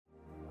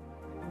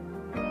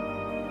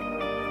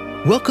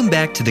Welcome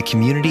back to the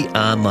Community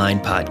Online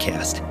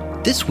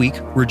Podcast. This week,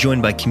 we're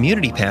joined by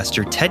Community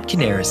Pastor Ted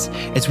Canaris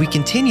as we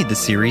continue the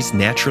series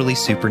Naturally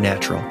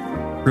Supernatural.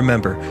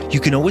 Remember, you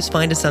can always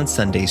find us on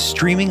Sundays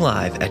streaming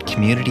live at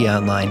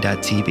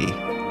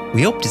communityonline.tv.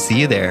 We hope to see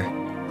you there.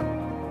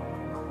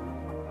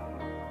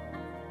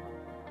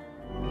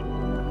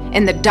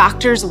 In the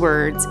doctor's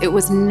words, it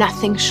was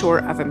nothing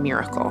short of a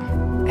miracle,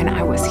 and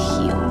I was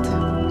healed.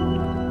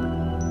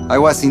 I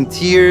was in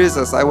tears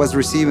as I was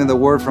receiving the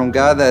word from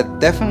God that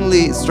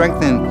definitely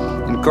strengthened,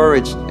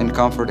 encouraged, and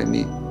comforted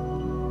me.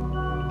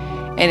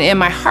 And in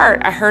my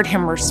heart, I heard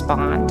him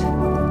respond,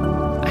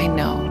 I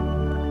know.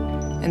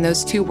 And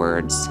those two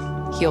words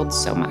healed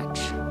so much.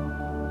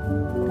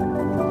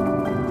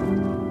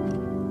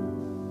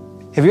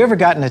 Have you ever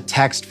gotten a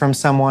text from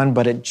someone,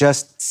 but it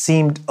just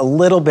seemed a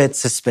little bit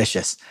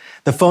suspicious?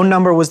 The phone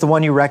number was the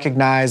one you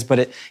recognized, but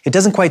it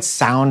doesn't quite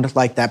sound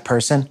like that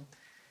person.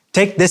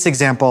 Take this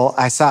example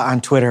I saw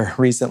on Twitter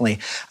recently.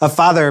 A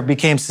father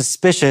became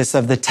suspicious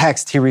of the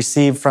text he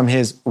received from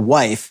his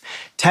wife,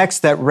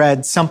 text that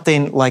read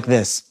something like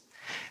this.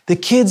 The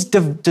kids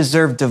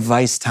deserve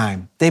device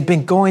time. They've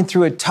been going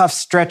through a tough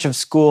stretch of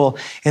school,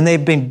 and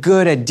they've been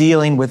good at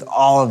dealing with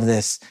all of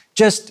this.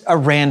 Just a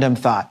random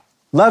thought.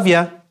 Love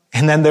ya.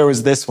 And then there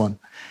was this one.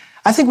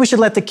 I think we should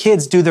let the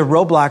kids do their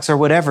Roblox or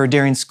whatever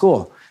during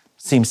school.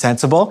 Seems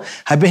sensible.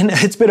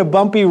 It's been a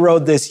bumpy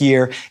road this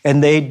year,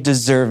 and they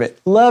deserve it.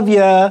 Love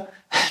ya.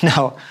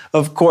 Now,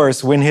 of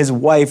course, when his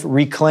wife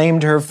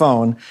reclaimed her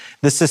phone,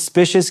 the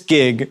suspicious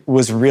gig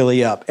was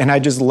really up. And I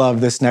just love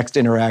this next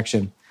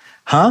interaction.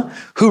 Huh?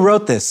 Who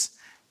wrote this?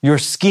 Your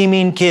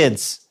scheming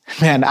kids.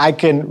 Man, I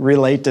can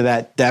relate to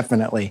that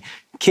definitely.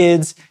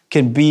 Kids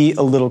can be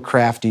a little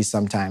crafty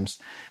sometimes.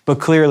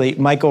 But clearly,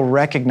 Michael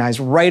recognized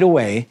right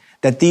away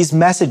that these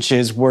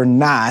messages were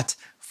not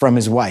from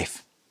his wife.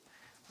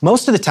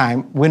 Most of the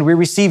time, when we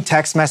receive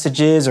text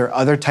messages or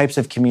other types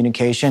of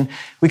communication,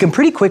 we can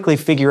pretty quickly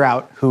figure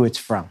out who it's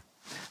from.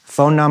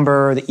 Phone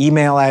number, the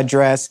email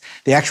address,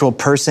 the actual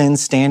person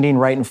standing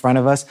right in front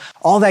of us,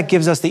 all that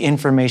gives us the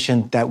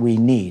information that we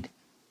need.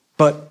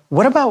 But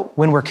what about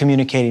when we're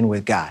communicating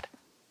with God?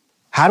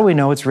 How do we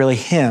know it's really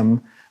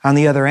Him on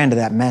the other end of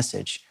that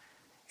message?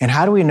 And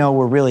how do we know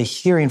we're really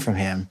hearing from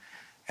Him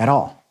at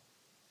all?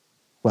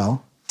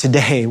 Well,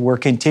 today we're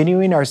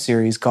continuing our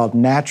series called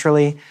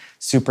Naturally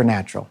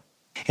Supernatural.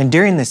 And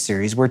during this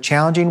series, we're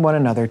challenging one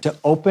another to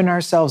open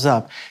ourselves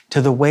up to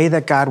the way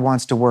that God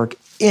wants to work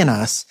in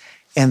us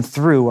and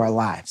through our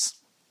lives.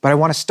 But I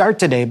want to start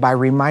today by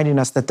reminding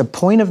us that the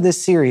point of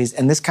this series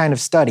and this kind of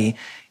study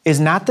is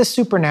not the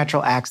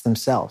supernatural acts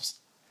themselves.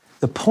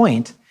 The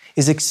point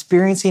is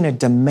experiencing a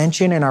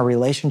dimension in our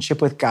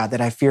relationship with God that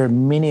I fear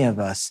many of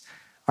us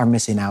are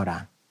missing out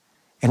on.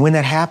 And when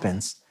that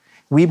happens,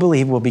 we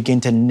believe we'll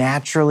begin to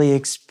naturally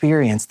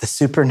experience the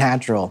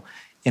supernatural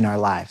in our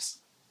lives.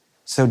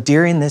 So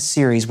during this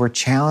series, we're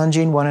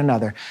challenging one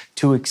another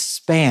to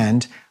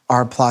expand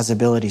our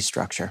plausibility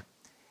structure.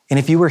 And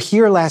if you were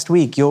here last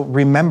week, you'll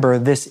remember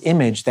this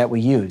image that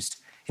we used.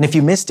 And if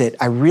you missed it,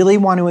 I really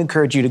want to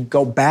encourage you to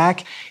go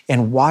back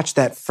and watch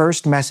that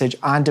first message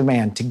on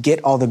demand to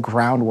get all the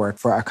groundwork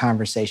for our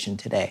conversation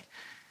today.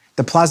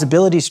 The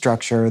plausibility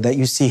structure that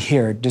you see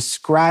here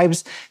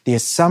describes the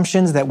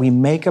assumptions that we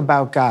make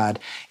about God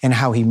and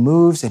how He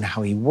moves and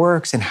how He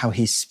works and how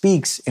He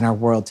speaks in our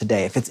world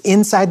today. If it's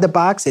inside the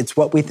box, it's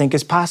what we think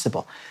is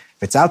possible.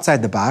 If it's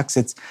outside the box,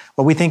 it's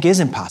what we think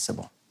isn't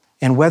possible.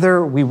 And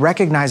whether we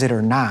recognize it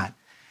or not,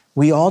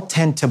 we all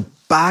tend to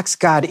box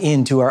God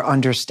into our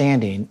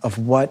understanding of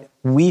what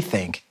we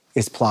think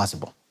is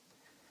plausible.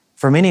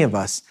 For many of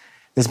us,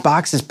 this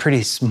box is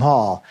pretty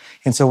small,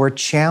 and so we're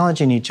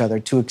challenging each other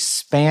to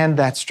expand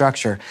that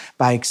structure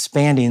by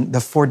expanding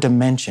the 4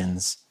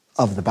 dimensions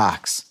of the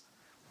box.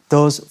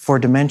 Those 4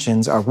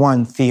 dimensions are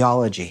 1,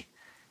 theology,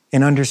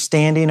 an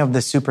understanding of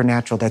the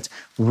supernatural that's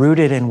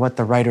rooted in what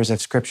the writers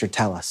of Scripture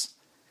tell us.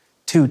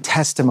 2,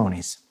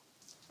 testimonies,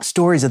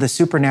 stories of the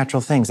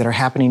supernatural things that are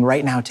happening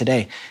right now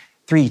today.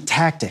 3,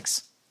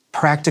 tactics,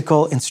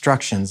 practical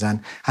instructions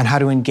on how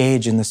to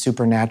engage in the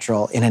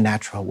supernatural in a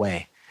natural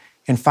way.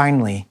 And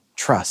finally,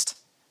 trust,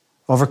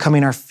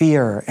 overcoming our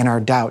fear and our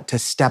doubt to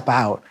step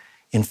out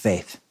in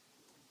faith.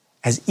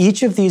 As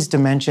each of these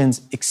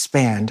dimensions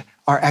expand,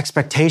 our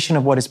expectation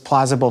of what is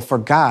plausible for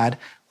God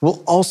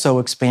will also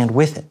expand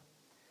with it.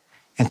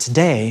 And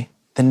today,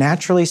 the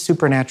naturally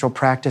supernatural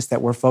practice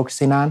that we're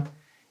focusing on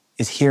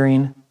is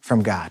hearing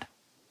from God.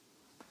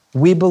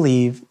 We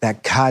believe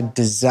that God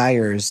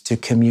desires to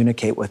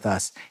communicate with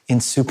us in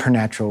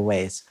supernatural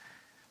ways.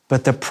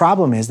 But the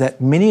problem is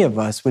that many of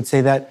us would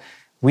say that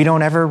we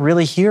don't ever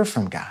really hear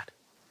from God.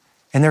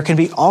 And there can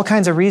be all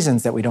kinds of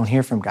reasons that we don't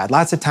hear from God.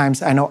 Lots of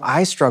times I know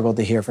I struggle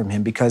to hear from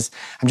Him because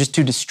I'm just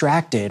too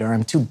distracted or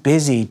I'm too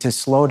busy to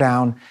slow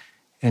down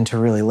and to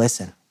really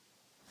listen.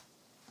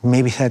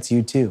 Maybe that's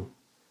you too.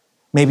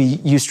 Maybe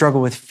you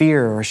struggle with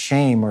fear or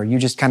shame, or you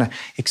just kind of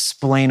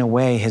explain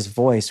away His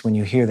voice when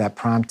you hear that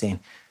prompting.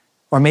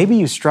 Or maybe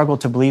you struggle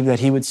to believe that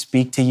He would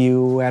speak to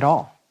you at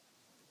all.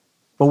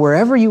 But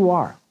wherever you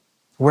are,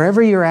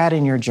 wherever you're at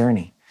in your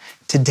journey,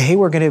 today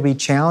we're going to be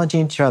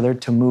challenging each other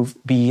to move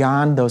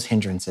beyond those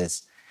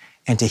hindrances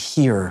and to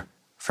hear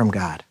from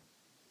God.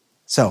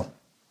 So,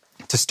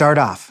 to start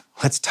off,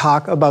 let's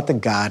talk about the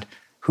God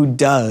who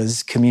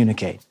does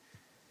communicate.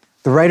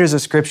 The writers of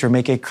Scripture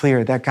make it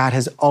clear that God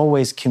has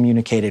always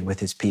communicated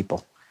with his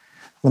people.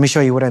 Let me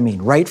show you what I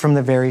mean. Right from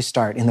the very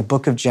start, in the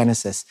book of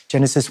Genesis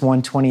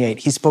 1:28,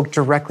 he spoke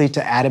directly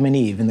to Adam and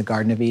Eve in the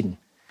Garden of Eden.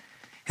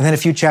 And then a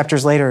few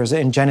chapters later,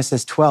 in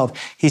Genesis 12,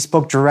 he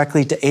spoke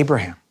directly to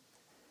Abraham.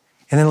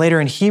 And then later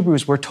in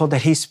Hebrews, we're told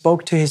that he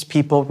spoke to his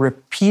people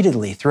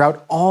repeatedly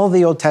throughout all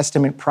the Old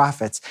Testament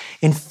prophets.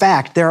 In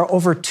fact, there are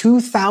over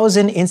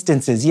 2,000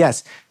 instances,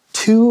 yes,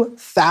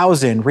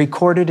 2,000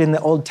 recorded in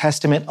the Old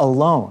Testament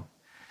alone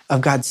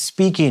of God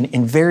speaking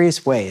in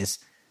various ways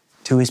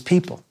to his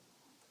people.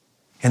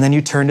 And then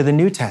you turn to the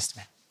New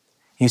Testament.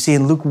 You see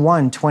in Luke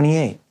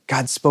 1:28,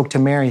 God spoke to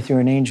Mary through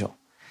an angel.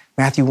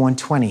 Matthew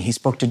 1:20, he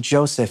spoke to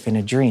Joseph in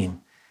a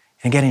dream.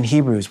 And again in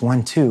Hebrews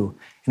 1:2,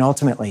 and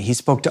ultimately he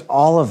spoke to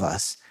all of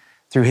us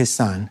through his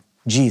son,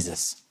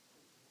 Jesus.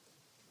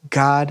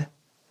 God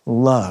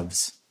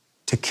loves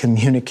to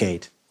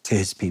communicate to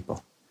his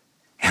people.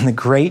 And the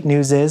great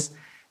news is,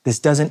 this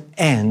doesn't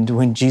end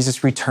when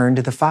Jesus returned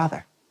to the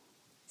Father.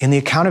 In the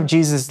account of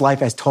Jesus'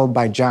 life as told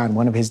by John,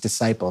 one of his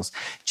disciples,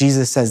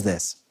 Jesus says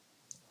this.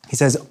 He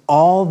says,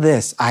 "All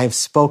this I have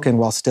spoken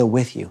while still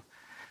with you,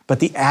 but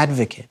the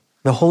advocate,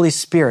 the Holy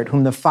Spirit,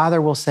 whom the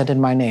Father will send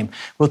in my name,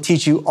 will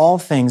teach you all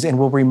things and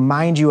will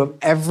remind you of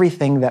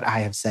everything that I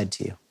have said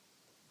to you."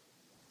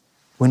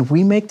 When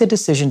we make the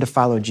decision to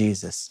follow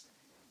Jesus,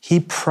 he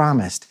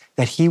promised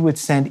that he would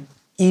send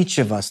each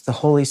of us the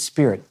Holy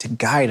Spirit to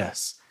guide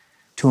us,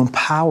 to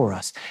empower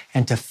us,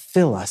 and to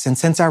fill us. And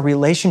since our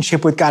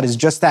relationship with God is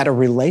just that, a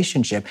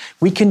relationship,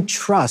 we can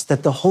trust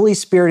that the Holy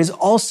Spirit is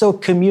also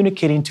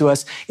communicating to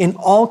us in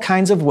all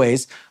kinds of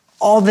ways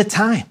all the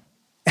time.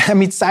 I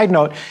mean, side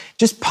note,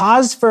 just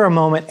pause for a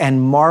moment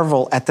and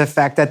marvel at the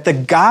fact that the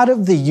God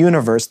of the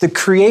universe, the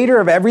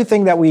creator of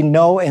everything that we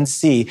know and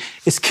see,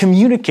 is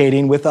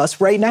communicating with us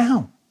right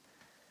now.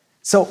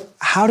 So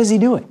how does he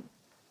do it?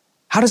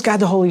 How does God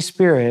the Holy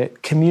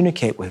Spirit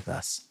communicate with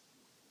us?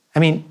 I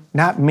mean,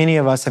 not many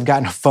of us have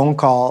gotten a phone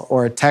call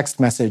or a text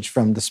message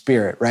from the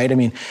Spirit, right? I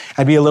mean,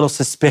 I'd be a little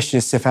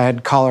suspicious if I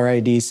had caller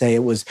ID say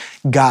it was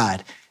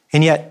God.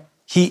 And yet,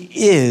 he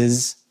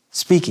is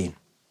speaking.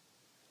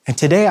 And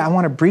today, I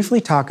want to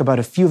briefly talk about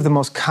a few of the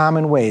most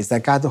common ways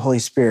that God the Holy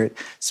Spirit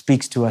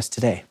speaks to us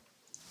today.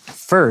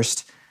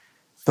 First,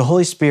 the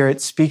Holy Spirit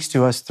speaks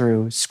to us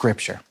through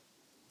Scripture.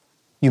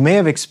 You may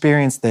have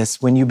experienced this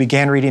when you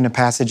began reading a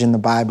passage in the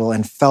Bible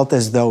and felt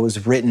as though it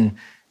was written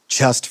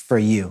just for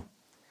you.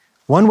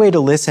 One way to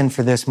listen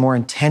for this more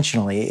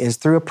intentionally is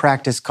through a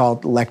practice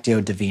called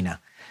Lectio Divina,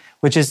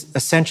 which is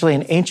essentially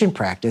an ancient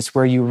practice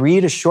where you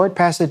read a short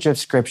passage of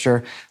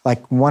Scripture,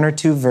 like 1 or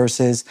 2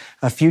 verses,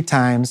 a few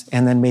times,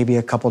 and then maybe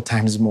a couple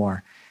times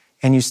more.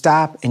 And you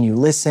stop and you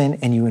listen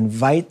and you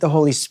invite the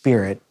Holy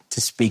Spirit to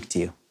speak to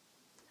you.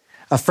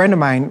 A friend of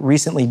mine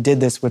recently did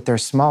this with their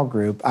small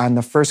group on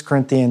the 1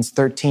 Corinthians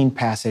 13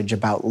 passage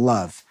about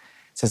love.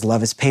 It says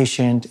love is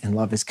patient and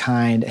love is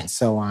kind and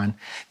so on.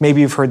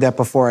 Maybe you've heard that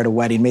before at a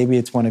wedding. Maybe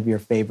it's one of your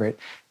favorite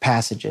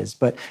passages.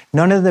 But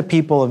none of the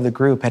people of the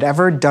group had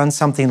ever done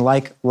something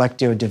like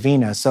Lectio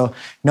Divina, so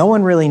no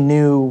one really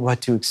knew what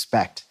to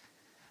expect.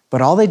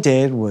 But all they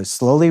did was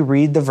slowly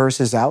read the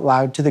verses out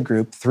loud to the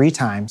group 3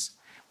 times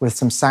with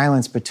some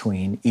silence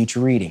between each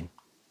reading,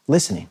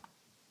 listening.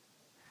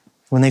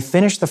 When they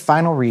finished the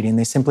final reading,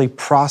 they simply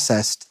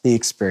processed the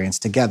experience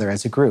together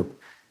as a group.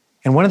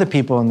 And one of the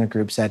people in the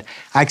group said,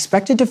 "I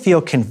expected to feel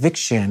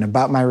conviction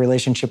about my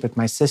relationship with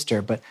my sister,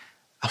 but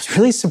I was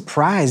really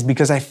surprised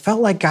because I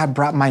felt like God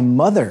brought my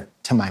mother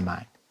to my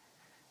mind."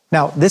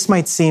 Now, this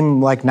might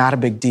seem like not a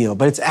big deal,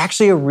 but it's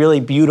actually a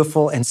really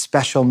beautiful and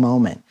special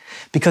moment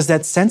because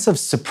that sense of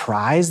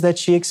surprise that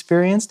she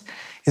experienced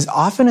is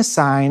often a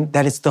sign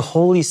that it's the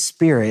Holy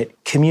Spirit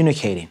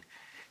communicating.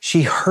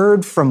 She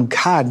heard from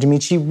God. I mean,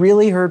 she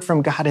really heard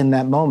from God in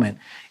that moment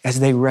as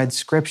they read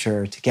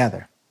Scripture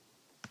together.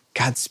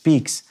 God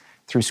speaks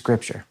through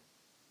Scripture.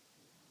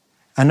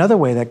 Another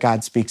way that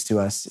God speaks to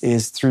us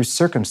is through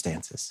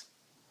circumstances.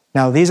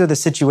 Now, these are the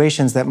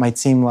situations that might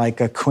seem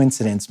like a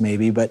coincidence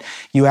maybe, but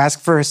you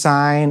ask for a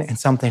sign and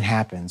something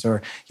happens,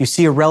 or you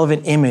see a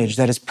relevant image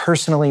that is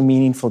personally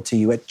meaningful to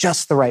you at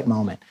just the right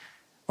moment.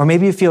 Or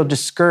maybe you feel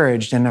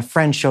discouraged and a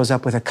friend shows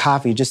up with a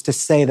coffee just to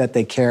say that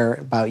they care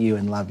about you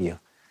and love you.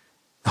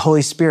 The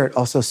Holy Spirit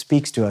also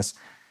speaks to us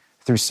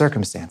through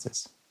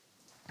circumstances.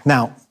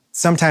 Now,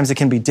 sometimes it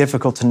can be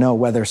difficult to know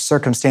whether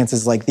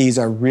circumstances like these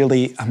are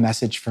really a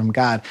message from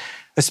God,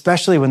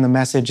 especially when the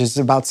message is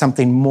about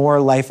something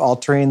more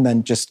life-altering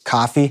than just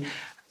coffee.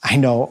 I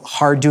know,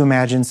 hard to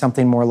imagine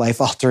something more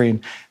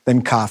life-altering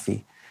than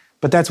coffee.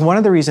 But that's one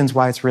of the reasons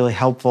why it's really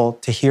helpful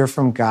to hear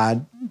from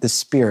God, the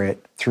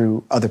Spirit,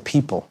 through other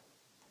people.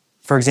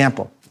 For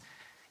example,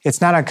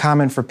 it's not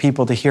uncommon for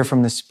people to hear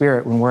from the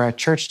Spirit when we're at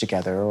church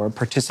together or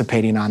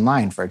participating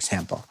online, for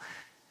example.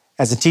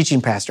 As a teaching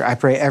pastor, I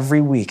pray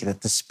every week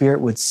that the Spirit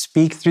would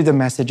speak through the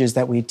messages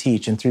that we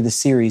teach and through the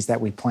series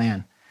that we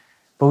plan.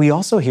 But we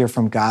also hear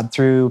from God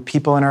through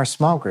people in our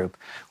small group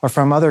or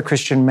from other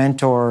Christian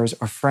mentors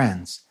or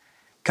friends.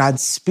 God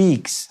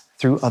speaks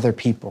through other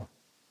people.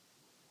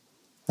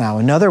 Now,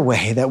 another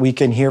way that we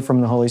can hear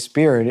from the Holy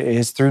Spirit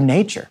is through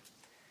nature.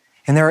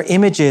 And there are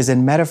images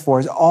and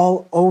metaphors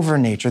all over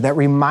nature that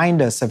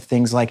remind us of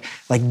things like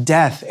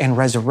death and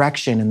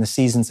resurrection in the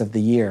seasons of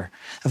the year,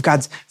 of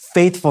God's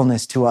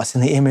faithfulness to us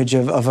in the image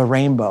of a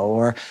rainbow,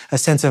 or a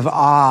sense of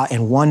awe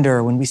and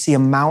wonder when we see a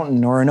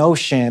mountain or an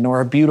ocean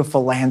or a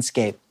beautiful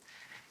landscape.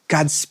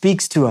 God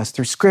speaks to us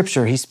through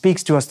Scripture. He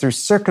speaks to us through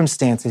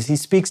circumstances. He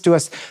speaks to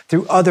us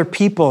through other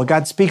people.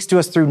 God speaks to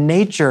us through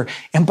nature.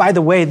 And by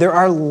the way, there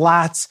are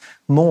lots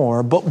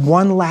more, but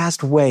one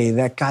last way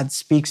that God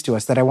speaks to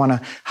us that I want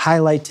to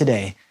highlight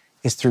today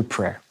is through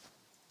prayer.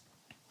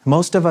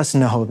 Most of us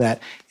know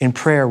that in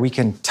prayer we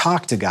can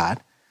talk to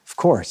God, of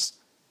course,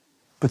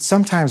 but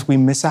sometimes we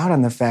miss out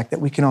on the fact that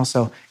we can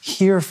also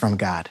hear from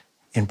God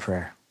in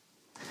prayer.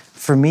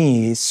 For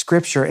me,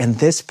 Scripture and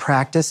this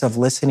practice of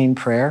listening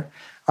prayer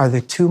are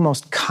the two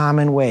most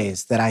common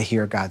ways that I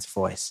hear God's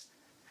voice.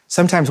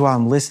 Sometimes while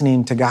I'm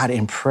listening to God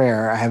in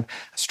prayer, I have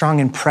a strong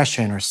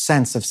impression or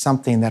sense of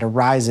something that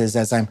arises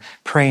as I'm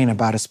praying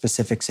about a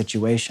specific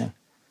situation.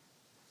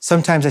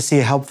 Sometimes I see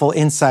a helpful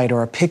insight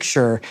or a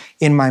picture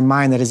in my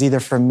mind that is either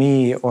for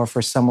me or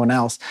for someone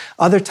else.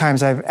 Other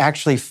times I've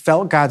actually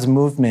felt God's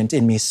movement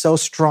in me so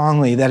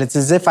strongly that it's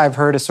as if I've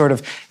heard a sort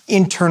of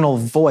internal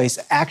voice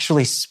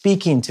actually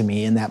speaking to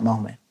me in that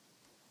moment.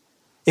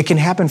 It can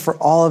happen for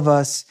all of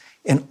us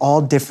in all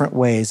different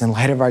ways in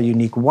light of our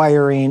unique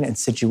wiring and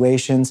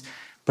situations,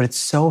 but it's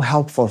so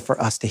helpful for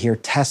us to hear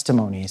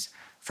testimonies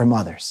from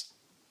others.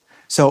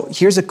 So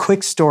here's a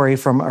quick story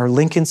from our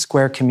Lincoln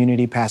Square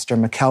community pastor,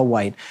 Mikkel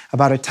White,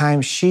 about a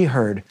time she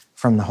heard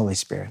from the Holy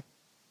Spirit.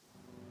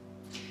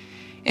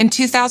 In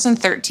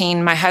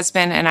 2013, my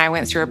husband and I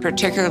went through a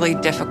particularly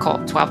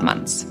difficult 12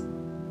 months.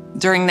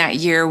 During that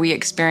year, we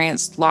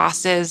experienced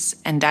losses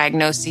and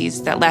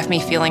diagnoses that left me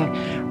feeling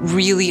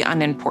really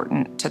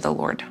unimportant to the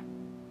Lord.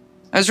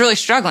 I was really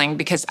struggling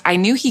because I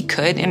knew He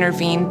could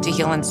intervene to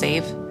heal and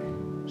save.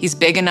 He's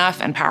big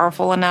enough and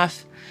powerful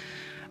enough,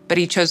 but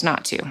He chose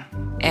not to,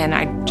 and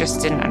I just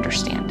didn't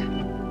understand.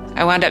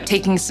 I wound up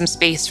taking some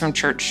space from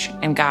church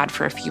and God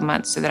for a few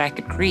months so that I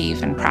could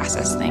grieve and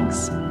process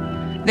things.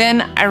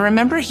 Then I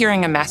remember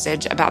hearing a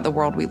message about the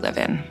world we live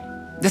in.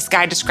 This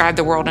guy described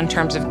the world in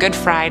terms of Good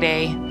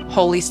Friday,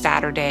 Holy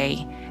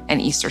Saturday,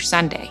 and Easter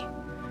Sunday.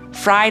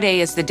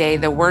 Friday is the day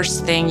the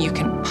worst thing you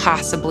can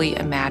possibly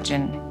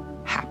imagine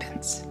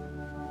happens.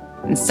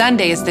 And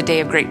Sunday is the day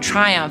of great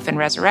triumph and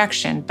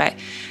resurrection, but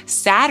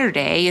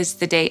Saturday is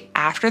the day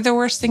after the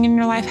worst thing in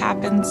your life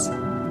happens,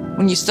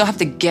 when you still have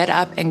to get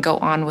up and go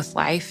on with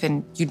life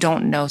and you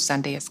don't know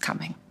Sunday is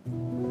coming.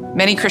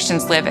 Many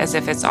Christians live as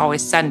if it's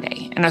always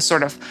Sunday, in a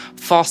sort of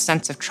false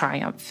sense of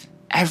triumph.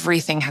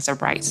 Everything has a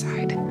bright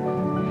side.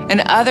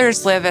 And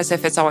others live as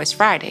if it's always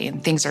Friday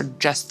and things are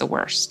just the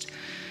worst.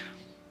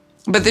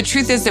 But the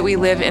truth is that we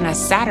live in a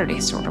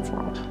Saturday sort of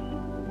world.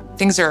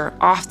 Things are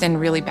often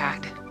really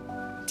bad,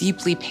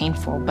 deeply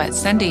painful, but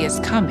Sunday is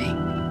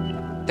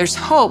coming. There's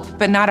hope,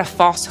 but not a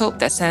false hope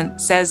that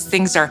says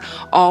things are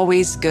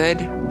always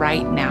good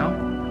right now.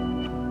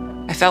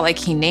 I felt like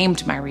He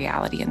named my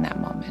reality in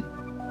that moment.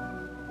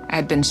 I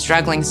had been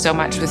struggling so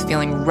much with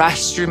feeling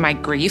rushed through my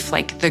grief,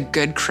 like the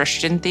good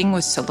Christian thing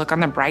was to look on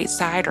the bright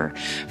side or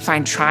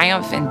find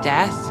triumph in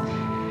death.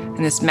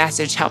 And this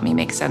message helped me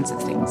make sense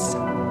of things.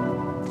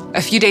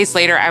 A few days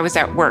later, I was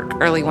at work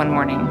early one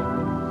morning.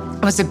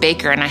 I was a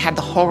baker and I had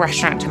the whole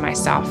restaurant to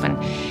myself.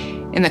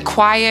 And in the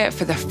quiet,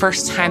 for the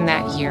first time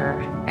that year,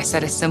 I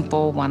said a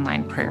simple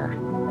one-line prayer.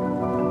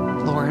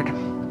 Lord,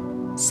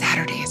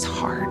 Saturday is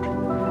hard.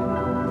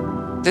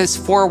 Those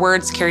 4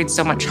 words carried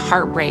so much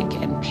heartbreak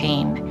and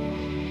pain.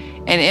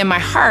 And in my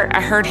heart,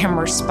 I heard Him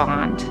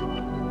respond,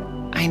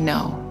 I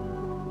know.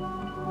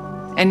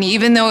 And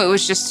even though it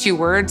was just 2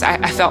 words,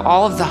 I felt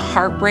all of the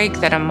heartbreak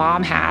that a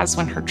mom has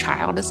when her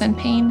child is in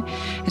pain.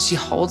 And she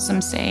holds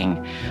them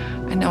saying,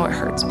 I know it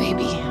hurts,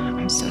 baby.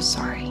 I'm so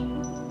sorry.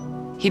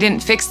 He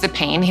didn't fix the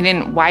pain. He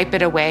didn't wipe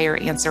it away or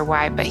answer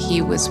why, but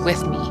He was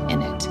with me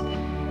in it.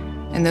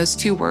 And those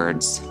 2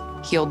 words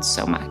healed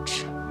so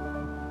much.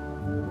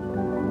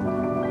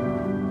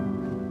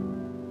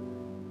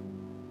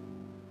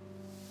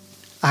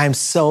 I'm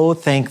so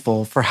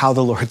thankful for how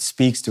the Lord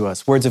speaks to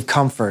us. Words of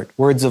comfort,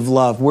 words of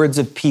love, words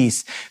of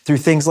peace through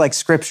things like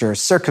Scripture,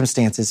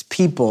 circumstances,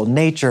 people,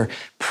 nature,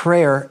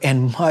 prayer,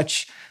 and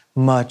much,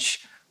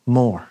 much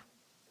more.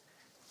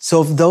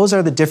 So if those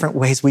are the different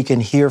ways we can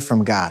hear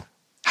from God,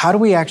 how do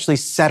we actually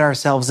set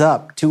ourselves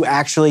up to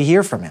actually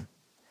hear from Him?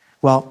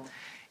 Well,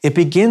 it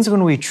begins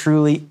when we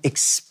truly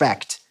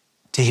expect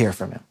to hear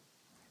from Him.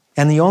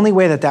 And the only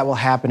way that will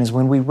happen is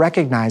when we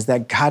recognize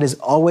that God is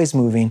always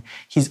moving,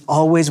 He's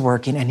always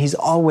working, and He's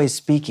always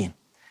speaking.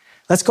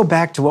 Let's go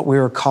back to what we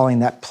were calling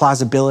that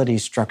plausibility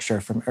structure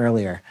from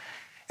earlier.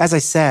 As I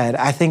said,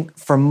 I think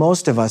for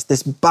most of us,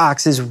 this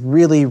box is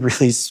really,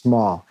 really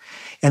small.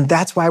 And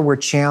that's why we're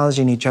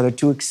challenging each other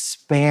to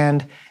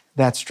expand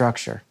that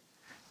structure,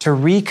 to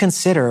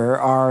reconsider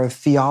our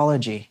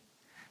theology,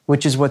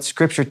 which is what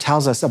Scripture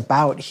tells us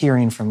about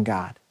hearing from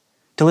God,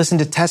 to listen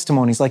to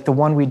testimonies like the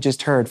one we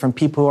just heard from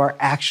people who are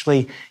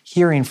actually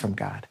hearing from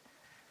God,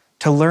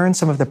 to learn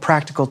some of the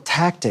practical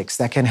tactics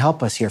that can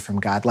help us hear from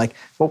God, like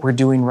what we're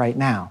doing right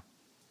now,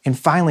 and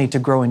finally, to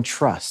grow in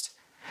trust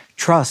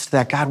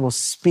that God will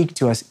speak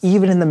to us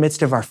even in the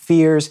midst of our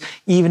fears,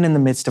 even in the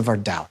midst of our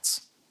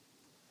doubts.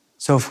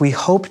 So if we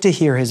hope to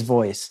hear his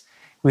voice,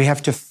 we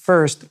have to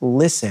first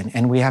listen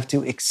and we have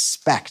to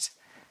expect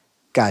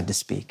God to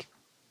speak.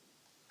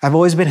 I've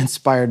always been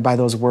inspired by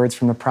those words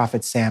from the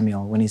prophet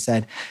Samuel when he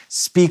said,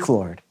 "Speak,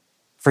 Lord,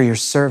 for your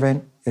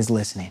servant is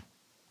listening."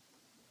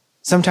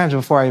 Sometimes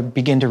before I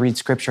begin to read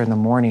scripture in the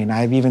morning,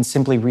 I've even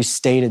simply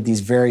restated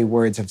these very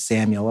words of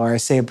Samuel, or I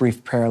say a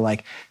brief prayer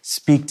like,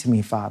 "Speak to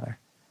me, Father."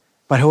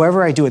 But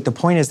however I do it, the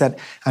point is that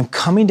I'm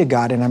coming to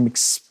God and I'm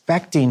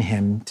expecting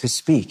him to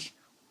speak.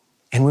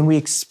 And when we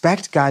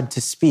expect God to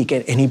speak,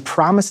 and he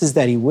promises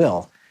that he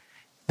will,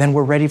 then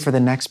we're ready for the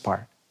next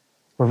part.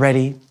 We're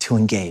ready to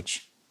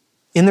engage.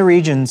 In the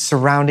region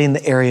surrounding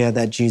the area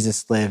that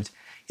Jesus lived,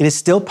 it is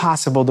still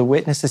possible to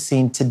witness a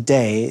scene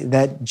today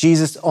that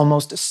Jesus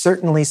almost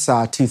certainly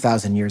saw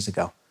 2,000 years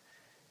ago.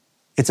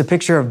 It's a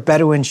picture of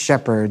Bedouin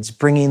shepherds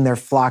bringing their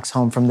flocks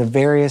home from the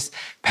various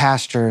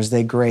pastures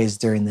they grazed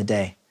during the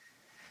day.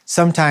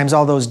 Sometimes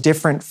all those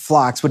different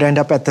flocks would end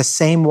up at the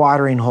same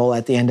watering hole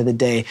at the end of the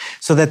day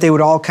so that they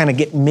would all kind of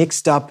get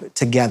mixed up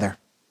together.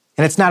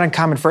 And it's not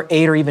uncommon for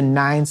 8 or even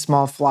 9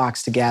 small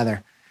flocks to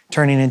gather,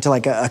 turning into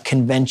like a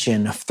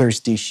convention of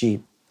thirsty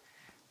sheep.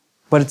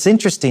 But it's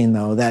interesting,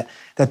 though, that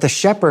the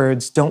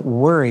shepherds don't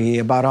worry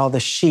about all the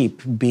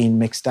sheep being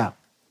mixed up.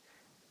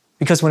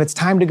 Because when it's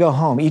time to go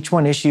home, each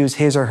one issues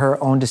his or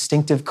her own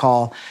distinctive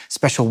call,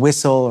 special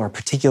whistle, or a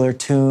particular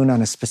tune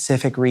on a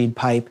specific reed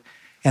pipe.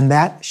 And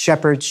that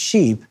shepherd's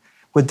sheep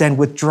would then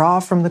withdraw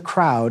from the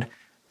crowd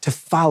to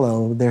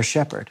follow their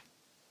shepherd.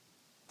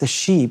 The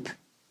sheep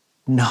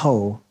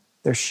know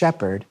their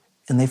shepherd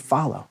and they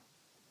follow.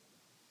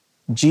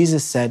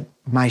 Jesus said,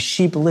 "My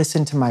sheep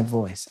listen to my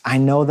voice. I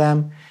know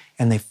them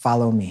and they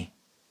follow me."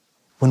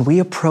 When we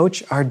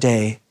approach our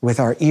day with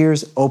our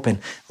ears open,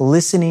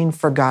 listening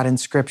for God in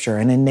scripture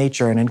and in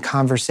nature and in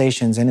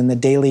conversations and in the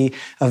daily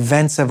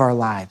events of our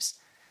lives,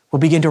 we'll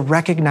begin to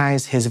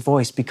recognize his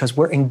voice because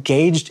we're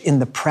engaged in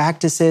the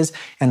practices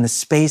and the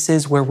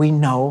spaces where we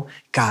know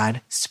God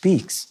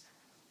speaks.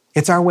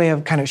 It's our way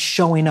of kind of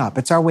showing up.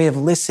 It's our way of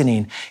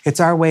listening.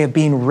 It's our way of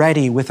being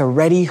ready with a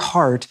ready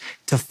heart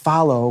to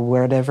follow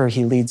whatever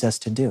he leads us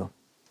to do.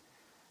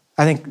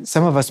 I think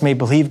some of us may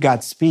believe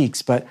God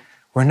speaks, but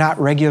we're not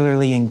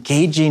regularly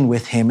engaging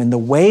with him in the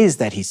ways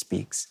that he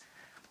speaks.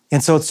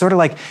 And so it's sort of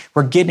like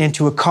we're getting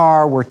into a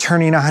car, we're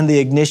turning on the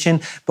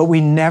ignition, but we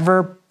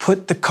never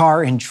put the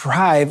car in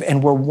drive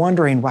and we're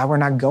wondering why we're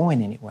not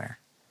going anywhere.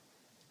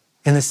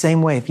 In the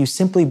same way, if you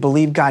simply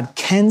believe God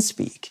can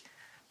speak,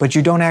 but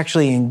you don't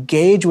actually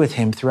engage with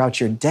him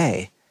throughout your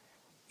day,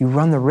 you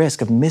run the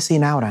risk of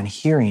missing out on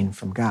hearing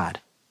from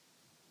God.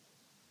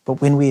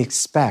 But when we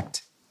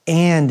expect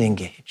and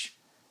engage,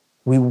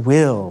 we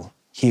will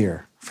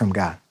hear from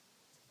God.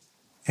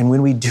 And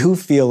when we do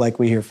feel like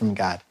we hear from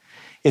God,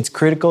 it's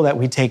critical that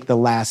we take the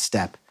last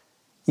step,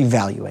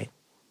 evaluate.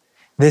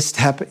 This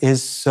step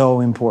is so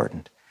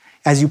important.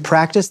 As you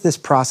practice this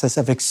process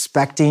of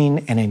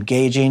expecting and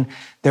engaging,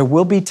 there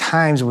will be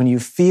times when you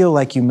feel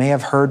like you may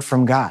have heard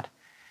from God,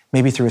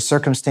 maybe through a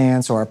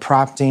circumstance or a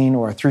prompting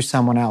or through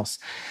someone else.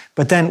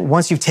 But then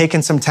once you've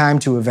taken some time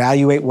to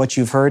evaluate what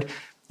you've heard,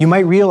 you might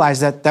realize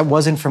that that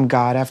wasn't from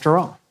God after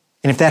all.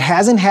 And if that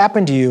hasn't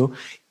happened to you,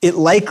 it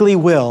likely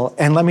will.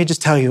 And let me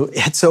just tell you,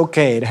 it's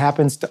okay. It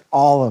happens to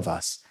all of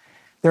us.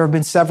 There have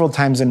been several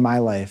times in my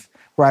life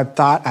where I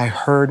thought I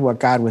heard what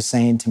God was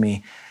saying to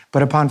me,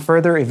 but upon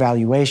further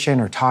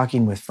evaluation or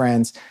talking with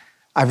friends,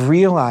 I've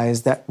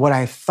realized that what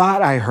I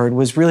thought I heard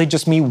was really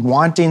just me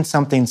wanting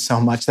something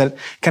so much that it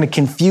kind of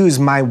confused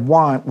my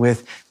want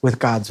with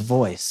God's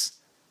voice.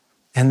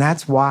 And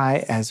that's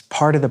why, as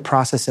part of the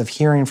process of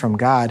hearing from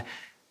God,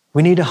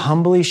 we need to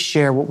humbly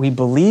share what we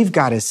believe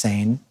God is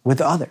saying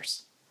with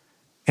others.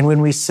 And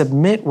when we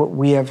submit what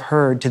we have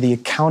heard to the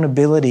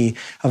accountability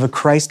of a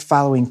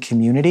Christ-following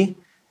community,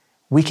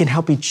 we can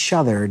help each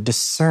other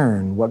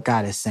discern what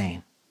God is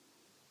saying.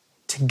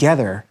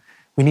 Together,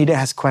 we need to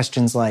ask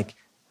questions like,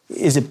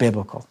 is it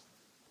biblical?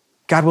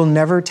 God will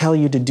never tell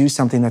you to do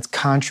something that's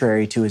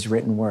contrary to his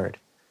written word.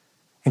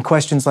 And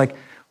questions like,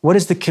 what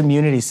does the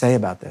community say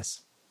about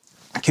this?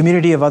 A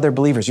community of other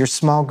believers, your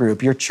small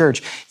group, your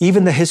church,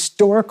 even the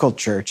historical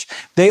church,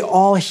 they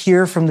all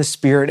hear from the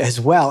Spirit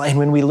as well. And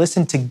when we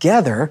listen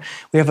together,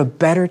 we have a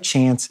better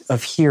chance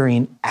of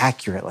hearing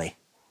accurately.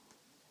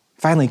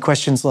 Finally,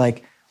 questions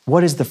like,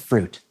 what is the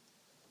fruit?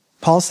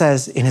 Paul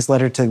says in his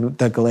letter to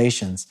the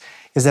Galatians,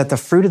 is that the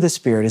fruit of the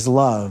Spirit is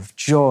love,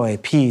 joy,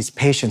 peace,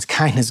 patience,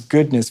 kindness,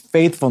 goodness,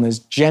 faithfulness,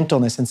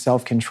 gentleness, and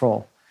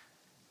self-control.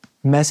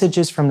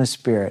 messages from the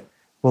Spirit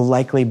will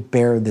likely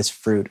bear this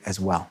fruit as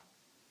well.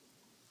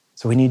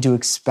 So we need to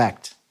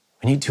expect,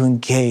 we need to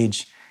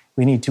engage,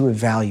 we need to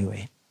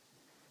evaluate.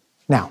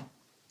 Now,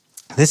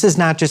 this is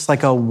not just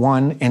like a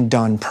one and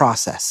done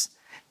process.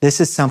 This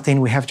is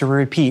something we have to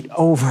repeat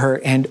over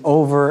and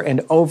over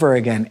and over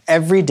again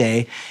every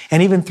day,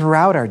 and even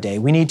throughout our day.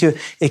 We need to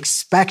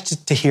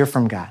expect to hear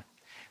from God.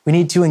 We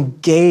need to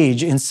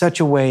engage in such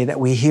a way that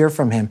we hear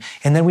from Him,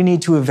 and then we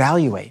need to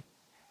evaluate.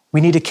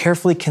 We need to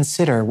carefully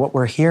consider what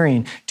we're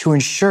hearing to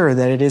ensure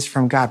that it is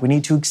from God. We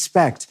need to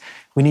expect,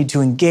 we need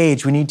to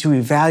engage, we need to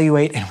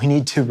evaluate, and we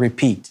need to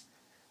repeat.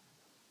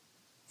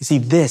 You see,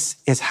 this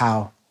is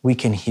how we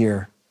can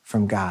hear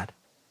from God.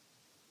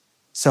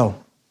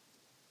 So,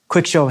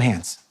 quick show of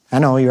hands. I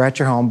know you're at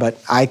your home,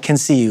 but I can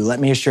see you, let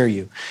me assure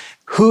you.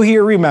 Who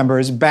here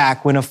remembers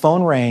back when a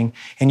phone rang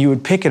and you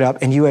would pick it up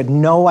and you had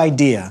no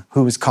idea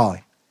who was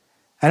calling?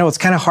 I know it's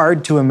kind of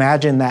hard to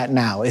imagine that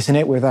now, isn't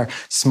it, with our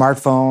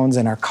smartphones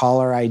and our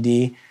caller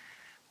ID?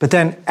 But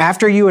then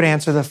after you would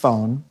answer the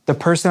phone, the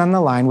person on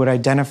the line would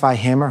identify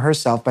him or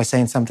herself by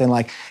saying something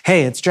like,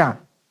 "Hey, it's John,"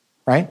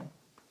 right?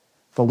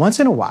 But once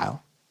in a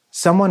while,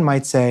 someone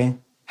might say,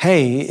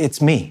 "Hey,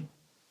 it's me."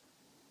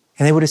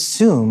 And they would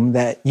assume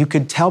that you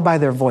could tell by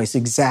their voice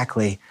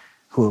exactly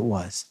who it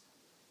was.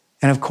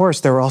 And of course,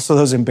 there were also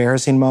those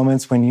embarrassing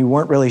moments when you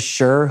weren't really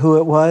sure who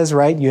it was,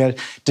 right? You had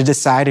to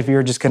decide if you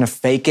were just going to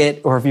fake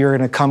it or if you were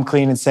going to come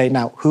clean and say,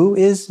 "Now, who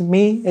is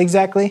me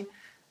exactly?"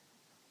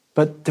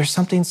 But there's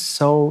something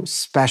so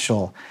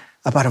special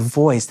about a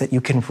voice that you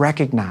can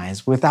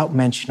recognize without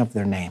mention of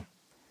their name.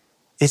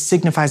 It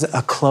signifies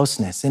a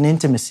closeness, an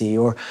intimacy,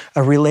 or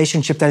a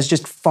relationship that is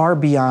just far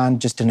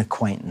beyond just an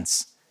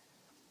acquaintance.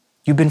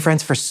 You've been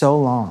friends for so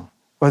long,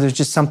 or there's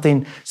just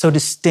something so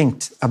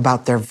distinct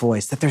about their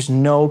voice that there's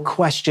no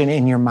question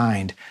in your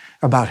mind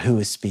about who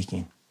is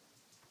speaking.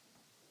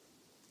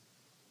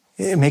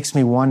 It makes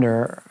me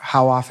wonder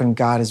how often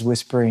God is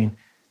whispering,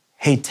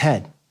 "Hey,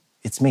 Ted,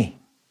 it's me."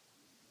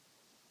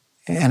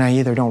 And I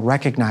either don't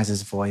recognize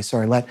His voice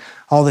or I let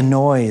all the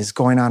noise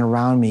going on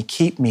around me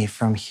keep me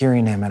from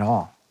hearing Him at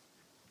all.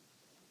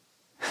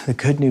 The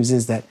good news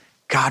is that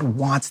God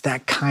wants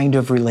that kind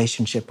of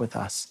relationship with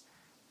us,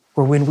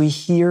 where when we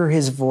hear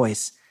His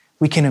voice,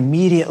 we can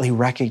immediately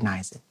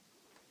recognize it.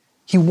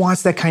 He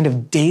wants that kind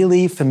of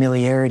daily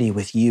familiarity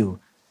with you.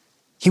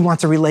 He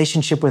wants a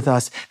relationship with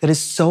us that is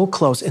so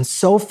close and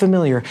so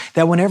familiar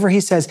that whenever He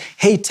says,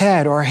 "Hey,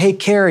 Ted," or "Hey,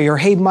 Carrie," or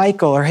 "Hey,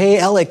 Michael," or "Hey,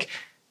 Alec,"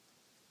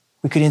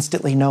 we could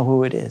instantly know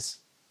who it is.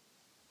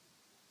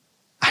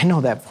 I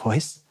know that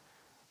voice.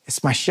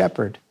 It's my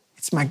shepherd.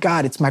 It's my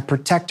God. It's my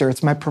protector.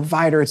 It's my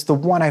provider. It's the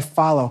one I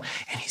follow,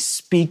 and He's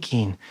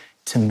speaking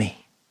to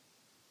me.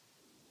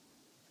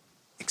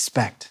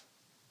 Expect,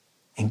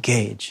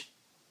 engage,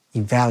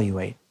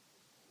 evaluate,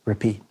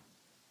 repeat.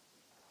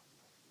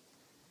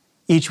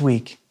 Each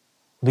week,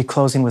 we'll be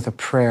closing with a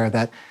prayer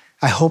that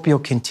I hope you'll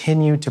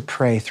continue to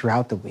pray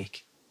throughout the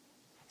week.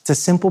 It's a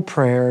simple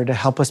prayer to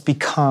help us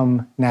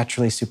become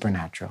naturally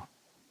supernatural.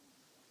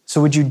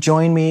 So would you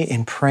join me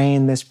in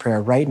praying this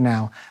prayer right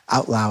now,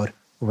 out loud,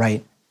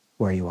 right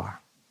where you are?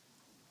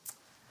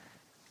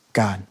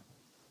 God,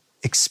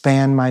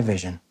 expand my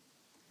vision,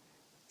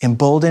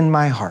 embolden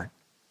my heart,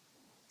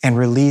 and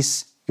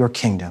release your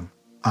kingdom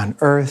on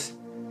earth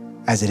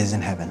as it is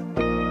in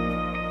heaven.